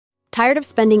Tired of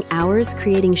spending hours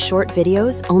creating short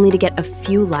videos only to get a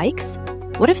few likes?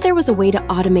 What if there was a way to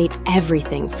automate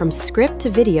everything from script to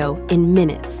video in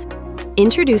minutes?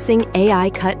 Introducing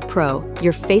Aicut Pro,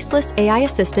 your faceless AI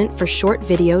assistant for short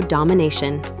video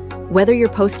domination. Whether you're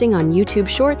posting on YouTube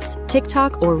Shorts,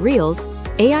 TikTok, or Reels,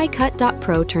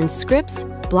 Aicut.pro turns scripts,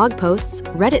 blog posts,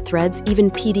 Reddit threads,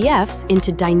 even PDFs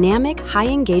into dynamic,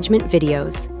 high-engagement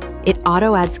videos. It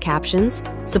auto-adds captions,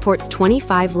 supports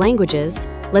 25 languages,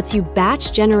 lets you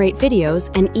batch-generate videos,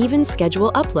 and even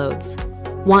schedule uploads.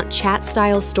 Want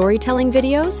chat-style storytelling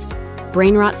videos?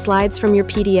 Brain rot slides from your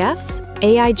PDFs?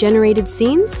 AI-generated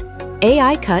scenes?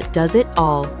 Aicut does it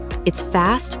all. It's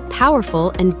fast,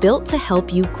 powerful, and built to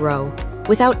help you grow,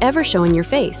 without ever showing your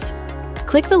face.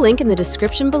 Click the link in the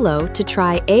description below to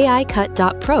try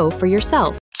Aicut.pro for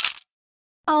yourself.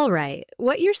 All right,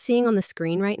 what you're seeing on the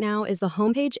screen right now is the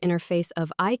homepage interface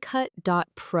of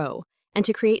Aicut.pro. And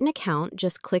to create an account,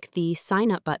 just click the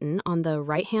Sign Up button on the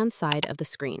right-hand side of the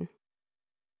screen.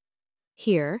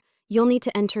 Here, you'll need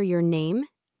to enter your name,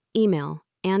 email,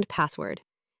 and password.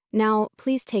 Now,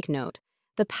 please take note.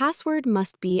 The password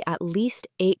must be at least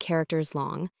 8 characters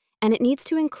long, and it needs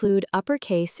to include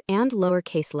uppercase and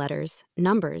lowercase letters,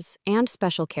 numbers, and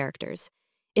special characters.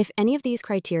 If any of these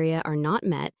criteria are not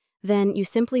met, then you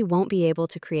simply won't be able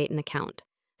to create an account.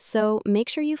 So make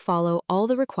sure you follow all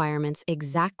the requirements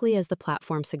exactly as the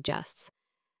platform suggests.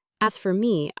 As for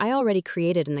me, I already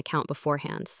created an account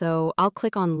beforehand, so I'll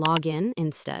click on Login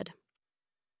instead.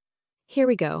 Here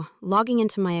we go, logging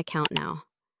into my account now.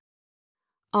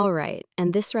 All right,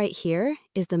 and this right here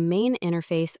is the main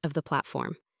interface of the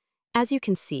platform. As you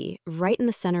can see, right in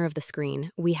the center of the screen,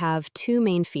 we have 2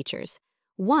 main features.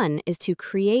 One is to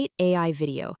create AI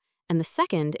video, and the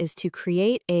second is to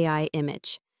create AI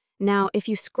image. Now, if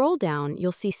you scroll down,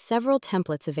 you'll see several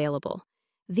templates available.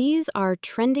 These are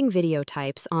trending video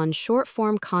types on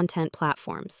short-form content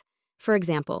platforms. For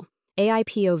example, AI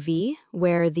POV,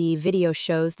 where the video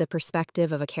shows the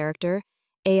perspective of a character,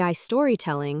 AI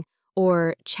storytelling,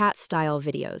 or chat-style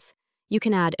videos. You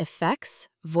can add effects,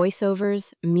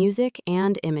 voiceovers, music,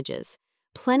 and images.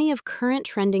 Plenty of current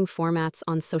trending formats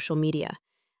on social media.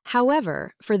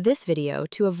 However, for this video,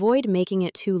 to avoid making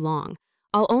it too long,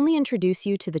 I'll only introduce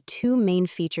you to the 2 main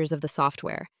features of the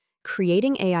software: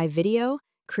 creating AI video,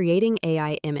 creating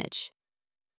AI image.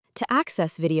 To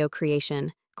access video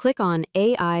creation, click on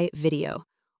AI video,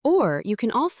 or you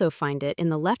can also find it in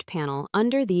the left panel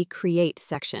under the Create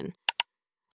section.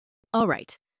 All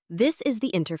right, this is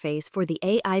the interface for the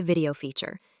AI video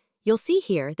feature. You'll see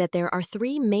here that there are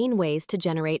 3 main ways to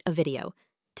generate a video: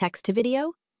 text to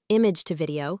video, image to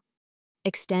video,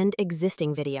 extend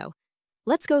existing video.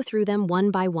 Let's go through them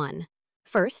one by one.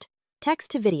 First,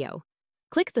 text to video.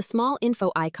 Click the small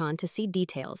info icon to see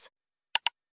details.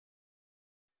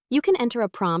 You can enter a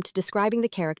prompt describing the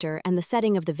character and the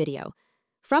setting of the video.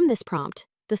 From this prompt,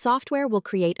 the software will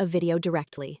create a video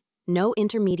directly. No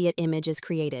intermediate image is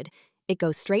created. It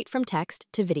goes straight from text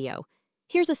to video.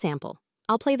 Here's a sample.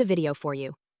 I'll play the video for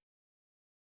you.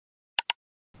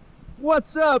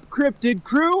 What's up, cryptid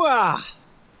crew?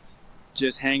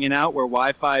 Just hanging out where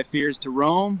Wi-Fi fears to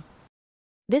roam?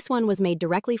 This one was made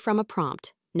directly from a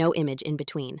prompt, no image in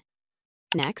between.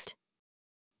 Next,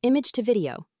 image to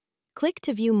video. Click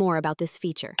to view more about this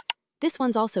feature. This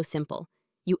one's also simple.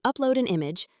 You upload an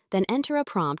image, then enter a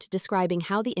prompt describing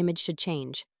how the image should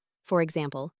change. For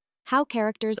example, how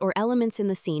characters or elements in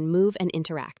the scene move and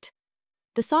interact.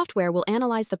 The software will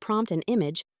analyze the prompt and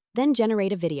image, then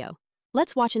generate a video.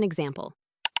 Let's watch an example.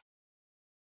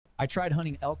 I tried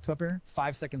hunting elk tupper.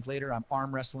 5 seconds later, I'm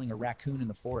arm wrestling a raccoon in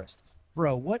the forest.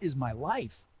 Bro, what is my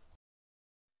life?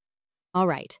 All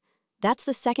right, that's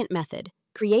the second method,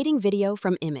 creating video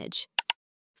from image.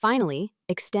 Finally,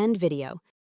 extend video.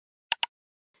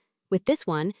 With this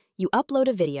one, you upload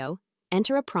a video,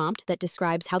 enter a prompt that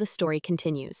describes how the story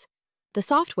continues. The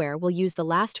software will use the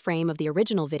last frame of the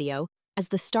original video as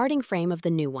the starting frame of the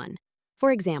new one.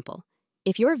 For example,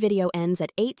 if your video ends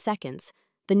at 8 seconds,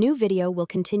 the new video will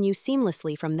continue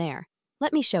seamlessly from there.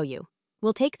 Let me show you.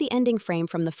 We'll take the ending frame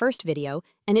from the first video,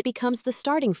 and it becomes the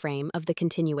starting frame of the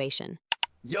continuation.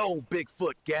 Yo,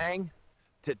 Bigfoot gang.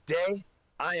 Today,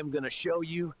 I am gonna show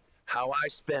you how I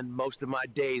spend most of my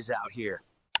days out here.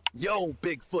 Yo,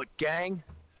 Bigfoot gang.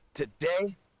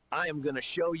 Today, I am gonna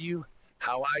show you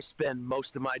how I spend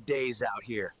most of my days out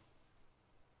here.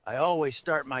 I always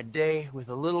start my day with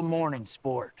a little morning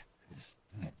sport.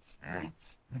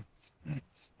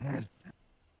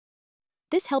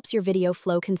 This helps your video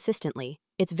flow consistently.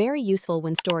 It's very useful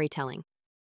when storytelling.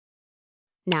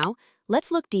 Now,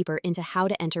 let's look deeper into how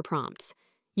to enter prompts.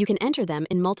 You can enter them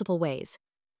in multiple ways.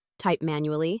 Type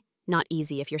manually, Not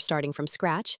easy if you're starting from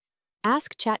scratch.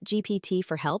 Ask ChatGPT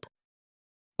for help,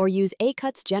 or use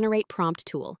Aicut's Generate Prompt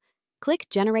tool. Click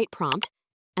Generate Prompt,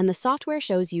 and the software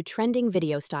shows you trending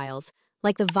video styles,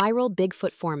 like the viral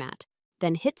Bigfoot format.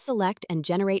 Then hit Select and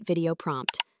Generate Video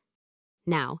Prompt.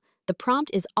 Now, the prompt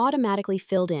is automatically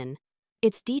filled in.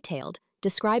 It's detailed,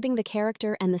 describing the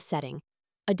character and the setting.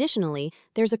 Additionally,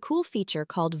 there's a cool feature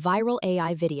called Viral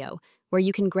AI Video, where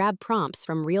you can grab prompts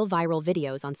from real viral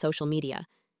videos on social media.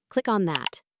 Click on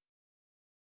that.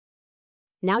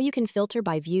 Now you can filter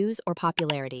by views or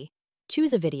popularity.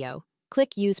 Choose a video,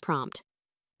 click Use Prompt.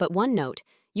 But one note,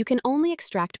 you can only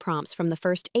extract prompts from the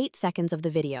first 8 seconds of the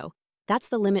video. That's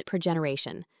the limit per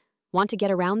generation. Want to get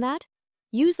around that?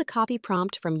 Use the Copy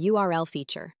Prompt from URL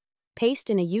feature. Paste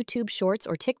in a YouTube Shorts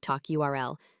or TikTok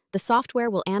URL. The software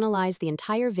will analyze the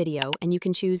entire video and you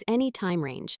can choose any time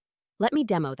range. Let me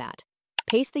demo that.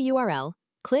 Paste the URL,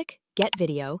 click Get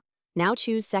Video. Now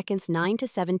choose seconds 9 to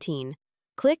 17.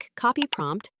 Click Copy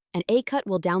Prompt, and Aicut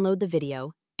will download the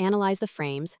video, analyze the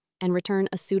frames, and return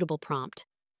a suitable prompt.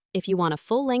 If you want a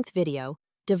full-length video,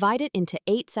 divide it into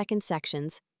 8-second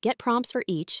sections, get prompts for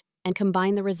each, and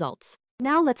combine the results.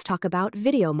 Now let's talk about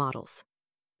video models.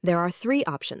 There are 3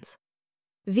 options.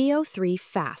 VO3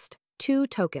 Fast, 2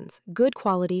 tokens, good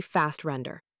quality fast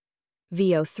render.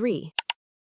 VO3,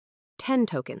 10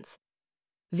 tokens.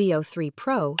 VO3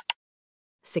 Pro,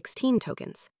 16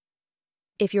 tokens.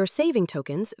 If you're saving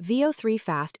tokens, VO3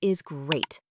 Fast is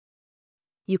great.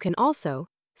 You can also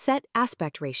set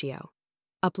aspect ratio,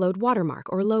 upload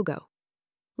watermark or logo.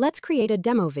 Let's create a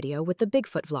demo video with the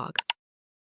Bigfoot vlog.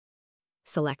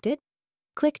 Select it,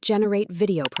 click Generate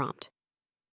Video Prompt.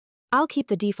 I'll keep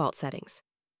the default settings.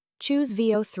 Choose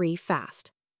VO3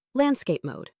 Fast, Landscape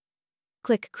Mode.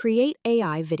 Click Create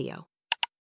AI Video.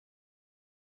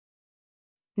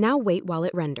 Now wait while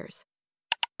it renders.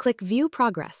 Click View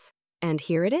Progress, and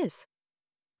here it is.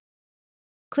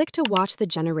 Click to watch the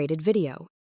generated video.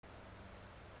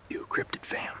 You cryptid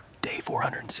fam, day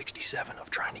 467 of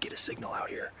trying to get a signal out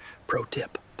here. Pro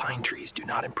tip, pine trees do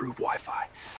not improve Wi-Fi.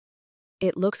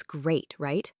 It looks great,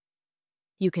 right?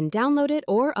 You can download it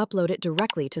or upload it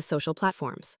directly to social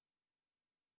platforms.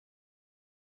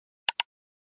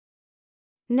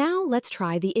 Now let's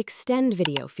try the Extend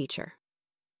Video feature.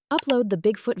 Upload the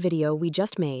Bigfoot video we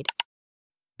just made.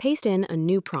 Paste in a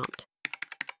new prompt.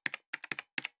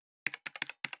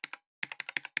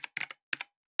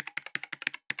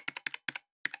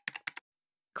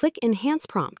 Click Enhance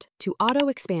Prompt to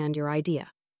auto-expand your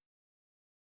idea.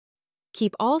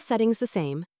 Keep all settings the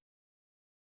same.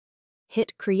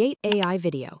 Hit Create AI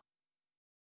Video.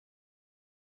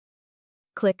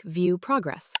 Click View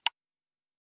Progress.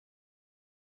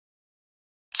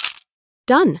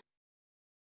 Done!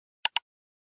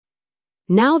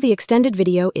 Now the extended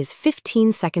video is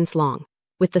 15 seconds long,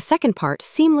 with the second part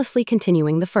seamlessly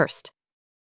continuing the first.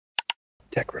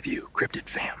 Tech review, cryptid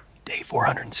fam, day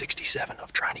 467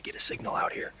 of trying to get a signal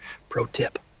out here. Pro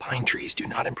tip, pine trees do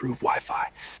not improve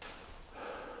Wi-Fi.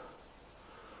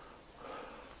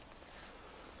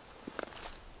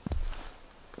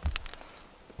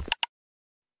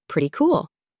 Pretty cool.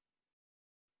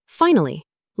 Finally,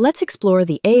 let's explore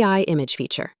the AI image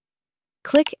feature.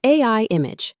 Click AI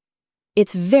Image.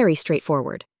 It's very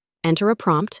straightforward. Enter a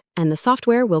prompt, and the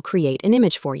software will create an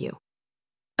image for you.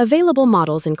 Available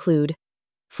models include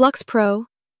Flux Pro,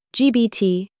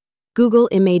 GBT, Google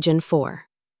Imagen 4.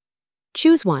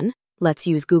 Choose one. Let's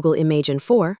use Google Imagen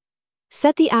 4.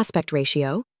 Set the aspect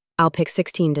ratio. I'll pick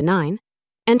 16:9.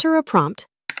 Enter a prompt.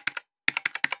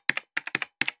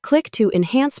 Click to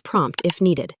enhance prompt if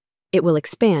needed. It will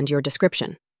expand your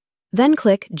description. Then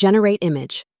click Generate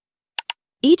Image.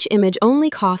 Each image only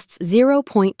costs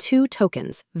 0.2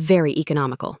 tokens, very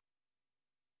economical.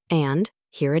 And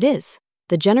here it is,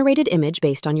 the generated image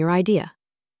based on your idea.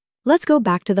 Let's go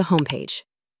back to the homepage.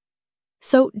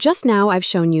 So just now I've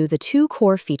shown you the 2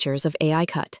 core features of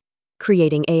Aicut: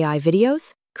 creating AI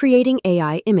videos, creating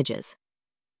AI images.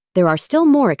 There are still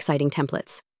more exciting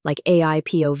templates, like AI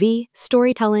POV,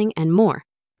 storytelling, and more,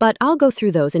 but I'll go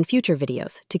through those in future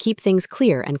videos to keep things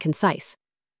clear and concise.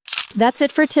 That's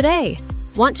it for today.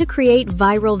 Want to create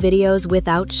viral videos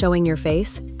without showing your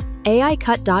face?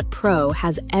 aicut.pro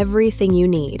has everything you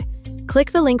need.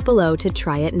 Click the link below to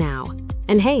try it now.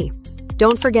 And hey,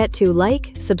 don't forget to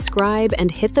like, subscribe,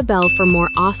 and hit the bell for more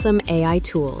awesome AI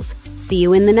tools. See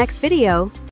you in the next video.